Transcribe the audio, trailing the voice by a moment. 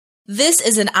This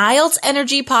is an IELTS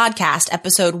Energy Podcast,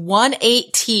 episode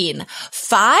 118.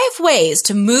 5 ways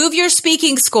to move your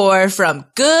speaking score from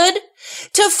good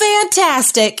to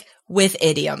fantastic with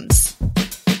idioms.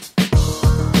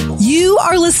 You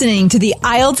are listening to the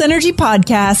IELTS Energy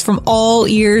Podcast from All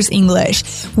Ears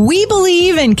English. We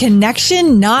believe in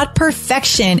connection, not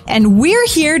perfection, and we're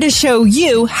here to show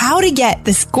you how to get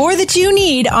the score that you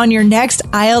need on your next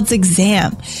IELTS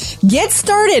exam. Get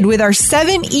started with our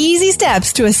 7 easy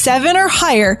steps to a 7 or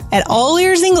higher at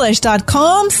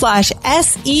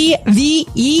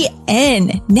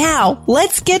allearsenglish.com/SEVEN. Now,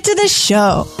 let's get to the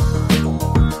show.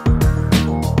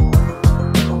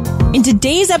 In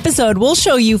today's episode, we'll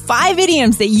show you 5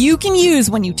 idioms that you can use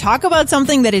when you talk about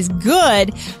something that is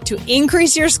good to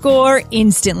increase your score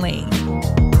instantly.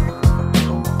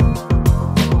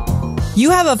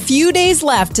 You have a few days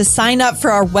left to sign up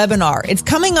for our webinar. It's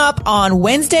coming up on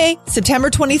Wednesday, September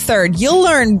 23rd. You'll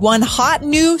learn one hot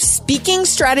new speaking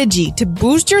strategy to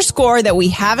boost your score that we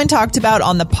haven't talked about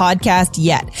on the podcast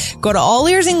yet. Go to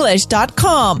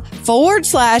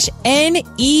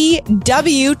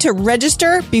allearsenglish.com/NEW to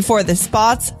register before the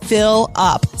spots fill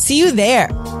up. See you there.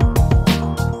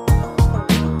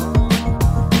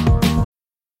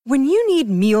 When you need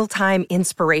mealtime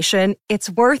inspiration, it's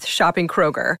worth shopping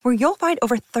Kroger, where you'll find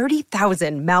over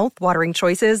 30,000 mouth-watering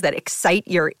choices that excite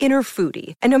your inner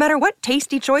foodie. And no matter what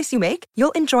tasty choice you make,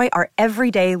 you'll enjoy our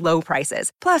everyday low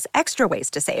prices, plus extra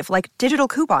ways to save, like digital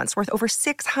coupons worth over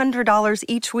 $600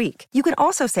 each week. You can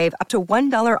also save up to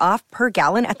 $1 off per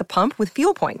gallon at the pump with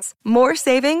fuel points. More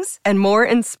savings and more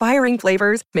inspiring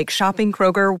flavors make shopping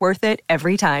Kroger worth it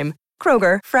every time.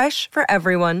 Kroger, fresh for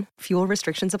everyone. Fuel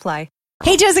restrictions apply.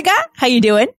 Hey, Jessica, how you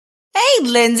doing? Hey,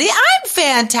 Lindsay, I'm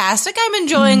fantastic. I'm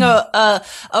enjoying a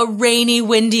rainy,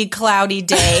 windy, cloudy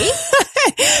day.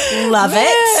 Love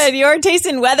it. Your taste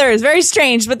in weather is very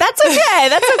strange, but that's okay.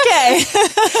 That's okay.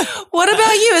 What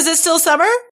about you? Is it still summer?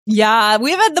 Yeah,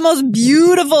 we've had the most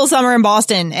beautiful summer in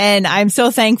Boston, and I'm so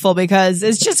thankful because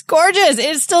it's just gorgeous.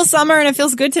 It's still summer and it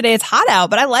feels good today. It's hot out,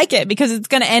 but I like it because it's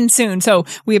going to end soon. So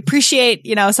we appreciate,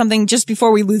 something just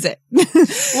before we lose it.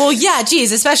 Well, yeah,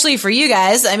 geez, especially for you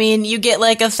guys. I mean, you get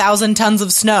like 1,000 tons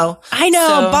of snow. I know.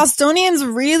 So. Bostonians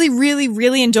really, really,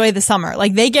 really enjoy the summer.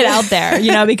 Like they get out there,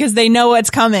 because they know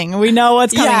what's coming. We know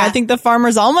what's coming. Yeah. I think the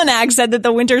Farmer's Almanac said that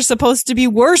the winter's supposed to be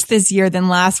worse this year than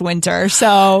last winter.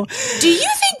 So do you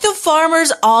think the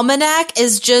Farmer's Almanac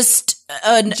is just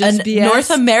a North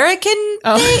American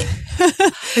thing?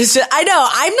 I know.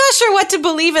 I'm not sure what to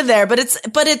believe in there, but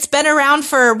it's been around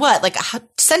for what, like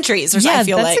centuries or something, I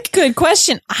feel like. That's a good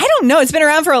question. I don't know. It's been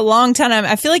around for a long time.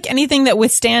 I feel like anything that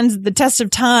withstands the test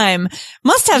of time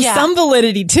must have some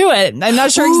validity to it. I'm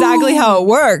not sure exactly how it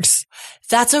works.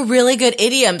 That's a really good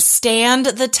idiom. Stand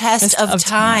the test of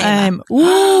time.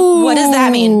 Ooh. What does that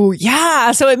mean?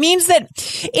 Yeah. So it means that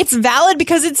it's valid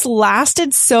because it's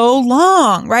lasted so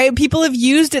long, right? People have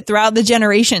used it throughout the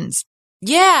generations.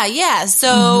 Yeah.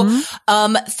 So,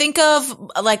 think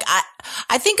of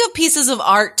I think of pieces of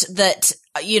art that,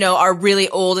 are really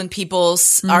old and people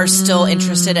are still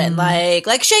interested in,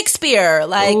 like Shakespeare,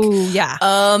 I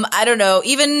don't know,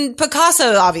 even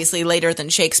Picasso, obviously later than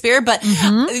Shakespeare, but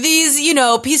these,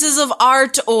 pieces of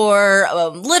art or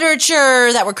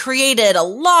literature that were created a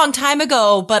long time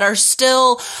ago, but are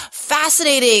still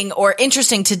fascinating or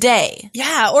interesting today.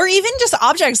 Yeah. Or even just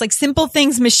objects like simple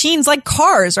things, machines like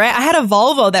cars, right? I had a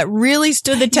Volvo that really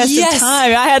stood the test of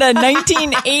time. I had a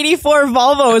 1984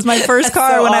 Volvo. It was my first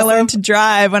car when I learned to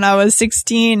drive when I was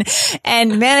 16.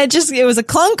 And man, it was a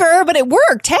clunker, but it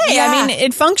worked. Hey, I mean,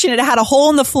 it functioned. It had a hole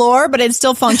in the floor, but it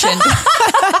still functioned.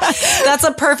 That's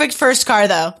a perfect first car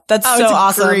though. That's so it's a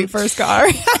awesome. Great first car.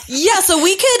 Yeah. So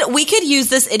we could use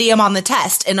this idiom on the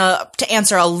test to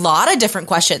answer a lot of different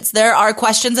questions. There are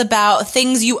questions about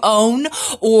things you own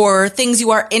or things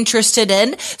you are interested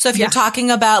in. So if you're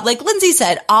talking about, like Lindsay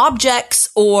said, objects,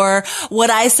 or what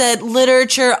I said,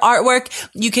 literature, artwork,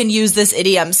 you can use this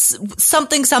idiom.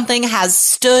 Something has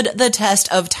stood the test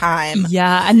of time.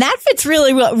 Yeah. And that fits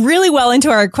really well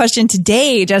into our question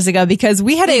today, Jessica, because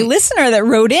we had a listener that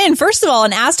wrote in, first of all,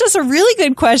 and asked us a really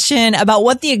good question about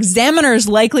what the examiner is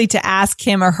likely to ask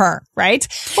him or her, right?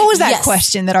 What was that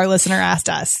question that our listener asked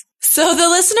us? So the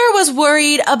listener was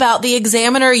worried about the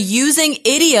examiner using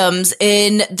idioms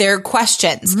in their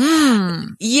questions.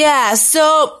 Yeah.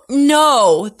 So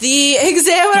no, the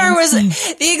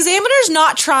examiner's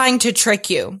not trying to trick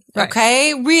you. Right.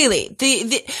 Okay. Really.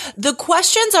 The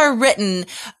questions are written,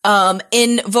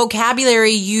 in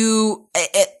vocabulary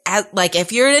like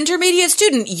if you're an intermediate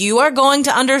student, you are going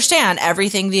to understand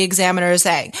everything the examiner is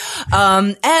saying.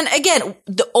 And again,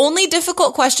 the only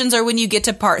difficult questions are when you get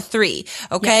to part 3.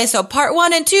 Okay. Yeah. So part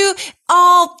 1 and 2,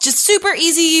 all just super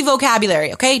easy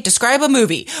vocabulary. Okay. Describe a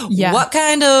movie. Yeah. What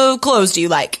kind of clothes do you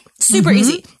like? Super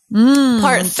easy.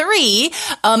 Part 3,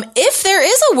 if there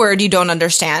is a word you don't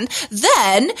understand,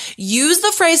 then use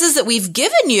the phrases that we've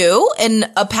given you in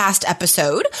a past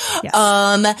episode,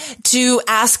 to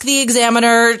ask the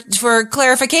examiner for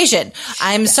clarification.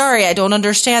 I'm sorry, I don't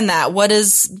understand that. What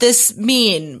does this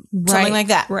mean? Something like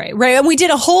that. Right. And we did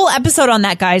a whole episode on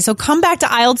that, guys. So come back to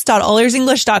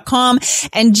IELTS.allearsenglish.com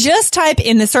and just type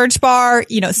in the search bar,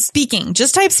 speaking.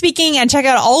 Just type speaking and check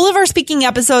out all of our speaking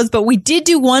episodes. But we did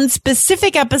do one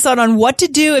specific episode on what to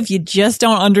do if you just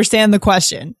don't understand the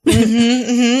question.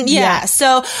 Yeah.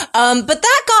 So, but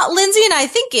that got Lindsay and I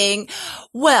thinking,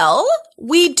 well,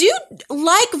 we do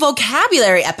like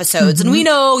vocabulary episodes, and we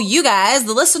know you guys,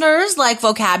 the listeners, like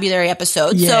vocabulary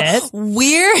episodes. Yes.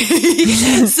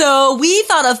 So we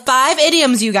thought of 5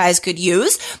 idioms you guys could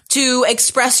use to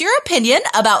express your opinion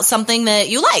about something that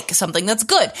you like, something that's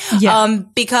good. Yeah.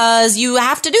 Because you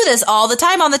have to do this all the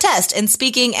time on the test. In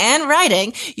speaking and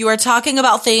writing, you are talking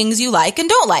about things you like and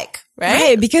don't like.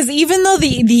 Right? Because even though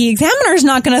the examiner is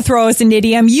not going to throw us an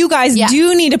idiom, you guys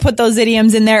do need to put those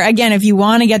idioms in there. Again, if you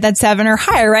want to get that 7 or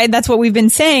higher, right? That's what we've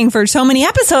been saying for so many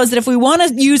episodes, that if we want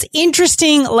to use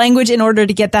interesting language in order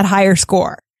to get that higher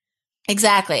score.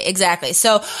 Exactly.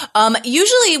 So,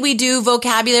 usually we do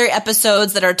vocabulary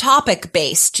episodes that are topic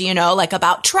based, like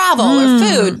about travel or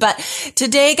food. But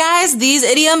today, guys, these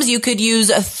idioms you could use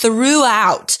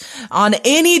throughout on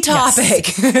any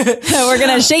topic. Yes. We're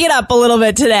going to shake it up a little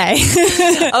bit today.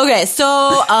 Okay. So,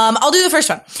 I'll do the first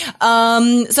one.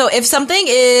 So if something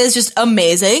is just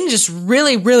amazing, just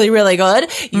really, really, really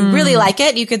good, you really like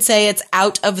it, you could say it's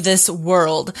out of this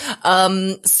world.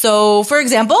 So for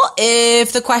example,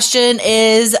 if the question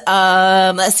is,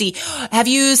 let's see, have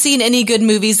you seen any good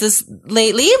movies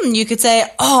lately? You could say,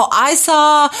 oh, I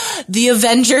saw The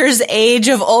Avengers Age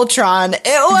of Ultron. It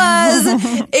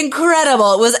was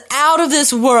incredible. It was out of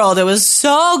this world. It was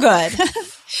so good.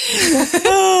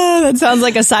 That sounds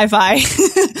like a sci-fi.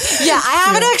 Yeah, I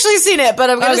haven't actually seen it, but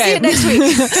I'm going to see it next week.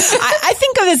 I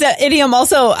think of this idiom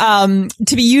also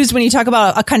to be used when you talk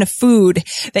about a kind of food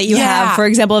that you have. For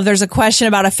example, if there's a question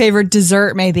about a favorite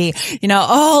dessert, maybe,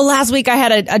 last week I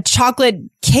had a chocolate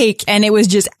cake and it was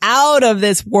just out of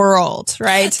this world,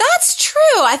 right? That's true.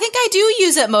 I think I do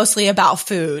use it mostly about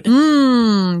food.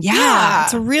 Yeah.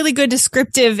 It's a really good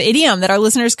descriptive idiom that our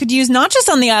listeners could use, not just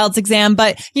on the IELTS exam,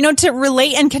 but, to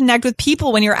relate and connect with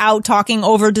people when you're out talking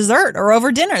over dessert or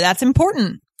over dinner. That's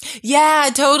important.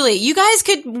 Yeah, totally. You guys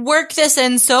could work this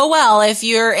in so well if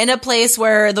you're in a place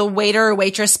where the waiter or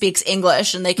waitress speaks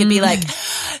English, and they could be like,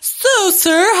 so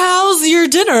sir, how's your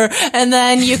dinner? And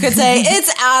then you could say,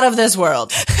 it's out of this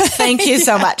world. Thank you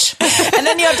so much. And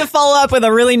then you have to follow up with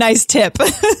a really nice tip.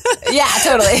 Yeah,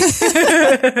 totally.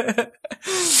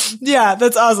 Yeah,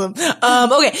 that's awesome.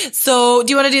 Okay. So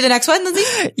do you want to do the next one,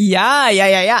 Lindsay?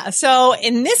 Yeah. So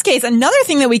in this case, another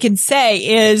thing that we can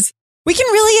say is, we can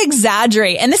really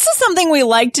exaggerate. And this is something we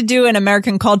like to do in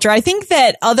American culture. I think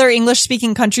that other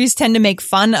English-speaking countries tend to make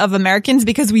fun of Americans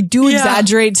because we do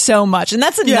exaggerate so much. And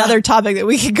that's another topic that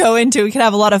we could go into. We could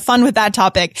have a lot of fun with that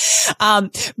topic.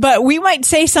 But we might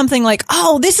say something like,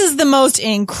 oh, this is the most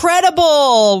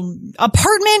incredible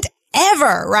apartment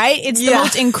ever, right? It's the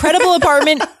most incredible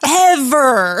apartment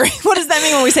ever. What does that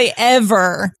mean when we say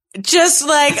ever? Just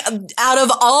like out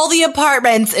of all the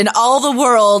apartments in all the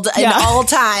world in all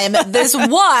time, this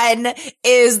one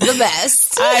is the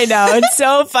best. I know. It's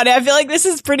so funny. I feel like this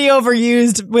is pretty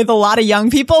overused with a lot of young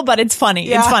people, but it's funny.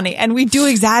 Yeah. It's funny. And we do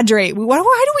exaggerate. Why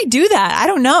do we do that? I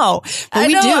don't know. But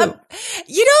we do.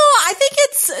 I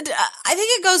think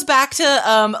it goes back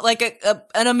to, like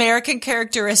an American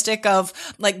characteristic of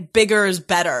like bigger is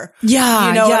better. Yeah.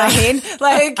 You know what I mean?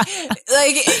 Like,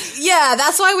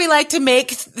 that's why we like to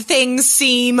make things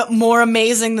seem more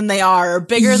amazing than they are, or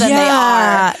bigger than they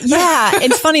are. Yeah.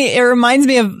 It's funny. It reminds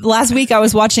me of last week I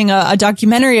was watching a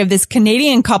documentary of this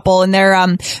Canadian couple, and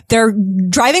they're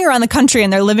driving around the country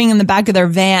and they're living in the back of their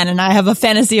van. And I have a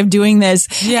fantasy of doing this.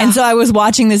 Yeah. And so I was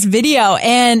watching this video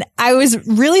and I was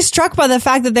really struck by the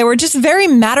fact that they were just very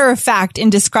matter of fact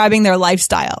in describing their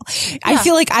lifestyle. Yeah. I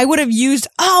feel like I would have used,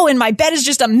 and my bed is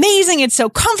just amazing. It's so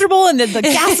comfortable, and the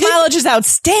gas mileage is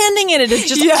outstanding, and it is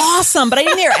just awesome. But I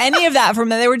didn't hear any of that from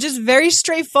them. They were just very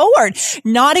straightforward,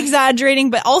 not exaggerating,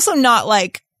 but also not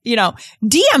like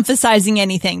de-emphasizing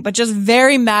anything, but just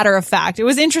very matter of fact. It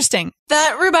was interesting.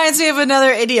 That reminds me of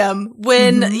another idiom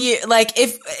when you, like,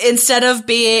 if instead of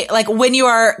being like, when you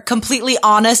are completely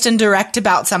honest and direct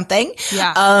about something,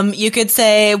 you could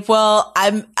say, well,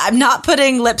 I'm not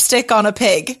putting lipstick on a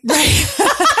pig. Right.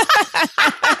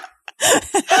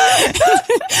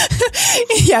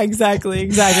 Yeah, exactly.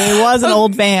 It was an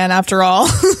old van after all.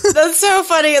 That's so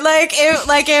funny.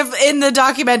 If in the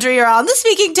documentary or on the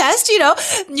speaking test,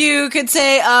 you could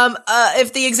say,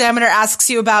 if the examiner asks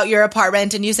you about your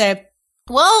apartment and you say,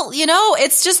 well,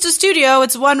 it's just a studio.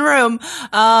 It's one room.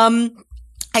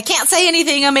 I can't say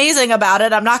anything amazing about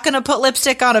it. I'm not going to put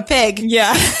lipstick on a pig.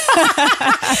 Yeah.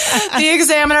 The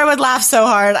examiner would laugh so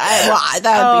hard.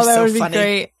 That would be funny.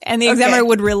 Great. And the examiner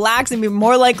would relax and be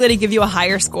more likely to give you a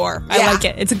higher score. I like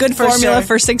it. It's a good formula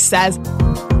for success.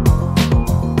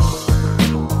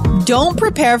 Don't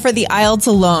prepare for the IELTS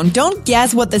alone. Don't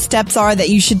guess what the steps are that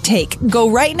you should take. Go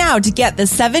right now to get the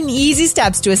 7 easy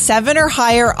steps to a 7 or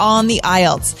higher on the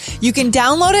IELTS. You can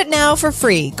download it now for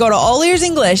free. Go to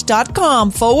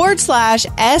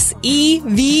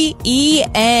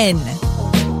allearsenglish.com/SEVEN.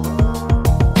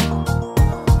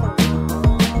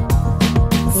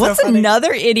 What's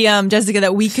another idiom, Jessica,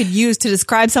 that we could use to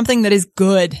describe something that is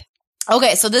good?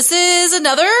 Okay, so this is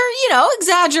another,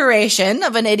 exaggeration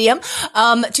of an idiom.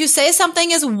 To say something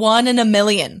is 1 in a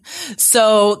million.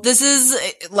 So this is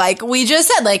like we just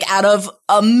said, like out of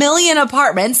a million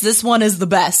apartments, this one is the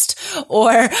best.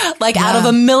 Or out of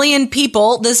a million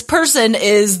people, this person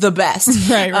is the best.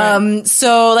 Right.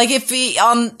 So like if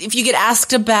you get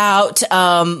asked about,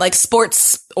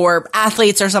 sports or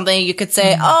athletes or something, you could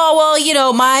say,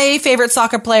 my favorite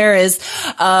soccer player is,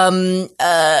 Ronaldo.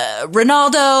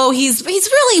 He's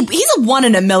a 1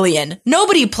 in a million.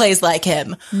 Nobody plays like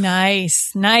him.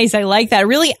 Nice. I like that.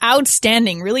 Really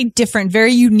outstanding, really different,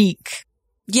 very unique.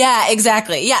 Yeah,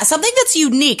 exactly. Yeah, something that's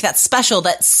unique, that's special,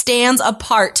 that stands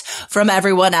apart from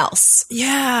everyone else.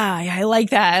 Yeah, I like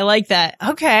that.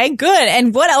 Okay, good.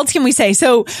 And what else can we say?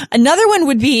 So another one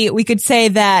would be, we could say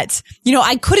that,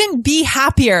 I couldn't be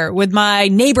happier with my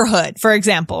neighborhood, for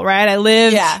example, right? I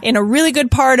live in a really good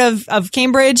part of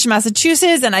Cambridge,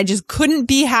 Massachusetts, and I just couldn't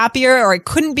be happier, or I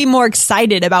couldn't be more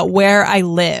excited about where I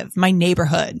live, my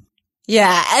neighborhood.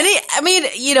 Yeah.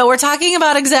 We're talking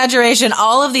about exaggeration.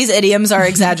 All of these idioms are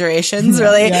exaggerations,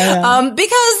 really.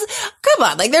 Because, come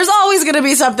on, there's always going to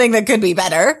be something that could be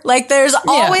better. There's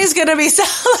always going to be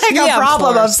a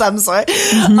problem of some sort.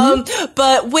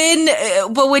 But when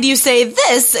you say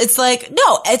this, it's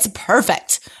no, it's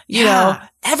perfect. You know,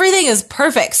 everything is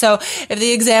perfect. So if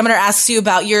the examiner asks you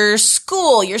about your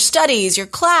school, your studies, your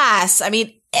class,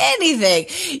 anything,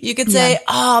 you could say,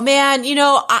 oh man,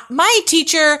 my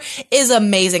teacher is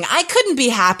amazing. I couldn't be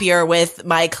happier with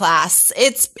my class.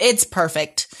 It's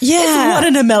perfect. Yeah. It's 1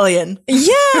 in a million.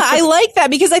 Yeah. I like that,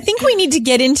 because I think we need to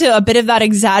get into a bit of that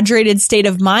exaggerated state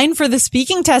of mind for the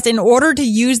speaking test in order to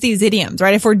use these idioms,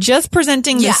 right? If we're just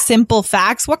presenting the simple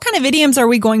facts, what kind of idioms are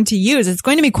we going to use? It's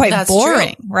going to be quite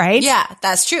boring, right? Yeah,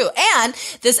 that's true. And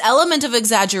this element of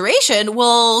exaggeration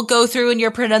will go through in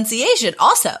your pronunciation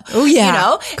also. Oh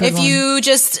yeah. If you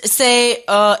just say,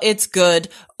 it's good,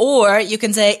 or you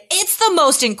can say, it's the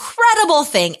most incredible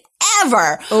thing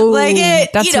ever. Oh,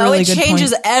 that's a really it good changes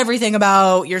point. Everything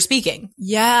about your speaking.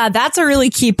 Yeah, that's a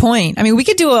really key point. We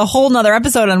could do a whole nother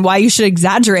episode on why you should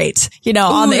exaggerate, even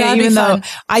though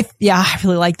I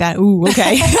really like that. Ooh,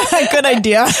 okay. Good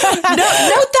idea. Note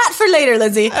that for later,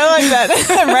 Lindsay. I like that.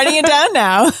 I'm writing it down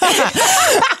now.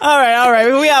 All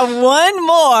right. We have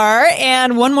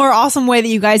one more awesome way that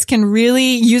you guys can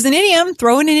really use an idiom.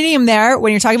 Throw in an idiom there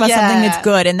when you're talking about something that's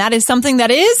good. And that is something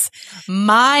that is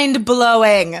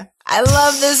mind-blowing. I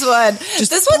love this one.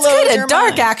 This one's kind of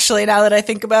dark, actually, now that I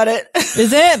think about it.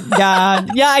 Is it?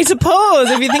 Yeah, I suppose,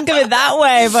 if you think of it that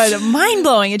way, but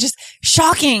mind-blowing. It's just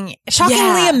shockingly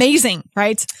amazing,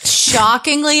 right?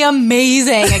 Shockingly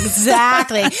amazing.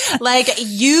 Exactly.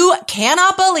 You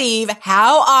cannot believe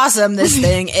how awesome this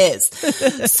thing is.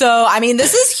 So,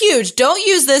 this is huge. Don't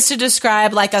use this to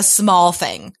describe a small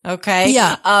thing. Okay.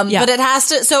 Yeah. But it has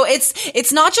to, so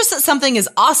it's not just that something is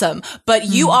awesome, but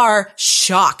you are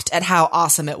shocked at how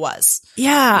awesome it was.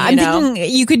 Yeah. I'm thinking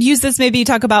you could use this, maybe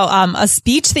talk about, a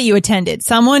speech that you attended.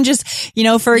 Someone just,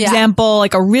 for example,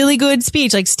 a really good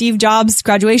speech, like Steve Jobs'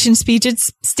 graduation speech at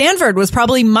Stanford was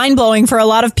probably mind-blowing for a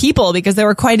lot of people because they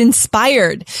were quite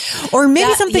inspired. Or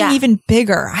maybe something even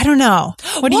bigger. I don't know.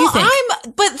 What do you think?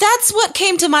 But that's what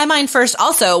came to my mind first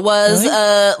also was,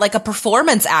 a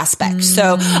performance aspect.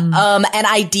 So, and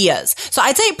ideas. So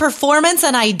I'd say performance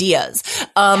and ideas.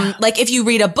 If you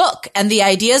read a book and the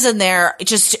ideas in there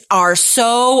just are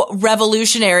so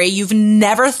revolutionary. You've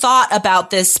never thought about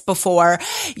this before.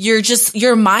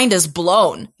 Your mind is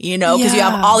blown, because you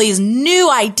have all these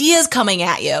new ideas coming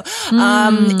at you.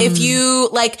 If you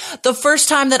like the first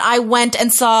time that I went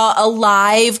and saw a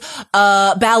live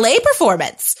ballet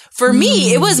performance, for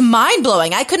me, it was mind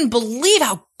blowing. I couldn't believe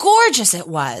how gorgeous it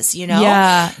was,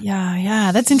 Yeah.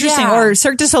 That's interesting. Yeah. Or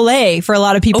Cirque du Soleil for a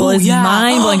lot of people is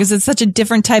mind-blowing because it's such a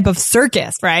different type of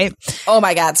circus, right? Oh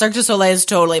my God. Cirque du Soleil is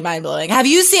totally mind-blowing. Have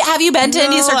you been to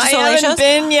any Cirque du Soleil shows? I haven't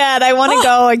been yet. I want to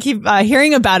go. I keep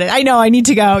hearing about it. I know. I need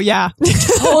to go. Yeah.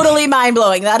 Totally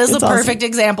mind-blowing. That is the perfect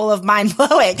example of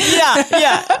mind-blowing.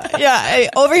 Yeah.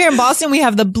 Over here in Boston, we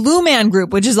have the Blue Man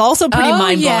Group, which is also pretty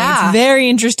mind-blowing. Yeah. It's very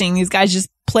interesting. These guys just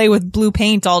play with blue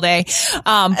paint all day.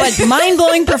 But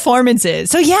mind-blowing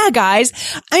performances. So yeah, guys,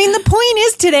 the point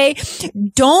is today,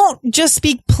 don't just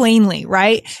speak plainly,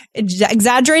 right?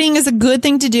 Exaggerating is a good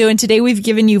thing to do. And today we've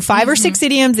given you 5 or 6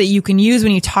 idioms that you can use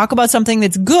when you talk about something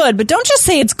that's good, but don't just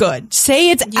say it's good. Say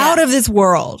it's out of this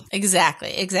world.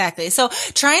 Exactly. So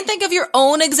try and think of your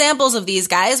own examples of these,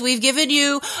 guys. We've given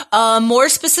you more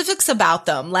specifics about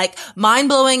them. Like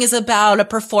mind-blowing is about a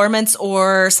performance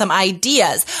or some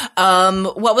ideas.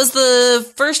 What was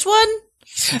the first one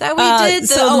that we did?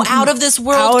 Out of this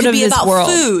world could be about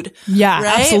food. Yeah,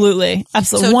 right? Absolutely.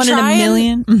 So 1 in a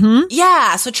million.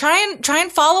 Yeah. So try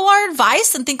and follow our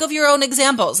advice and think of your own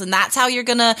examples. And that's how you're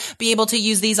going to be able to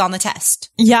use these on the test.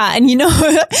 Yeah. And do you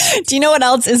know what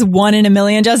else is 1 in a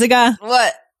million, Jessica?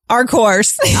 What? Our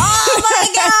course. Oh my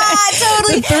God.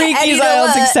 Totally. The 3 Keys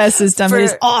IELTS Success System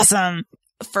is awesome.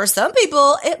 For some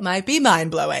people, it might be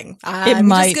mind-blowing. I'm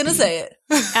just going to say it.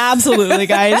 Absolutely,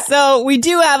 guys. So we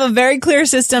do have a very clear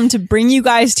system to bring you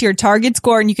guys to your target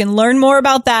score, and you can learn more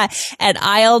about that at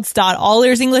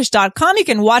IELTS.allearsenglish.com. You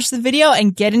can watch the video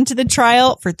and get into the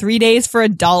trial for 3 days for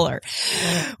 $1.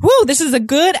 Woo, this was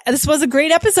a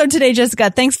great episode today,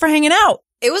 Jessica. Thanks for hanging out.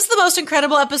 It was the most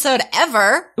incredible episode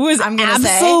ever. It was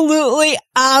absolutely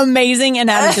amazing and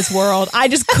out of this world. I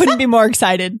just couldn't be more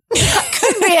excited.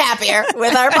 Couldn't be happier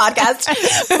with our podcast.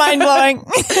 Mind-blowing.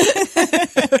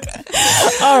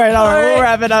 All right. We'll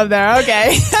wrap it up there.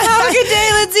 Okay. Have a good day,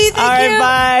 Lindsay. Thank you. All right,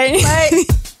 bye. Bye.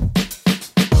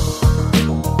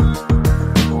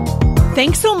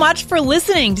 Thanks so much for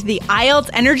listening to the IELTS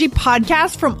Energy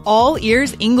Podcast from All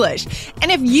Ears English.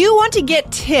 And if you want to get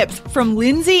tips from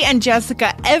Lindsay and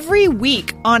Jessica every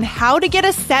week on how to get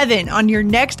a 7 on your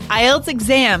next IELTS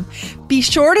exam, be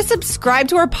sure to subscribe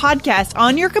to our podcast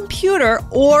on your computer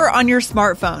or on your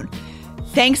smartphone.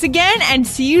 Thanks again and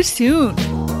see you soon.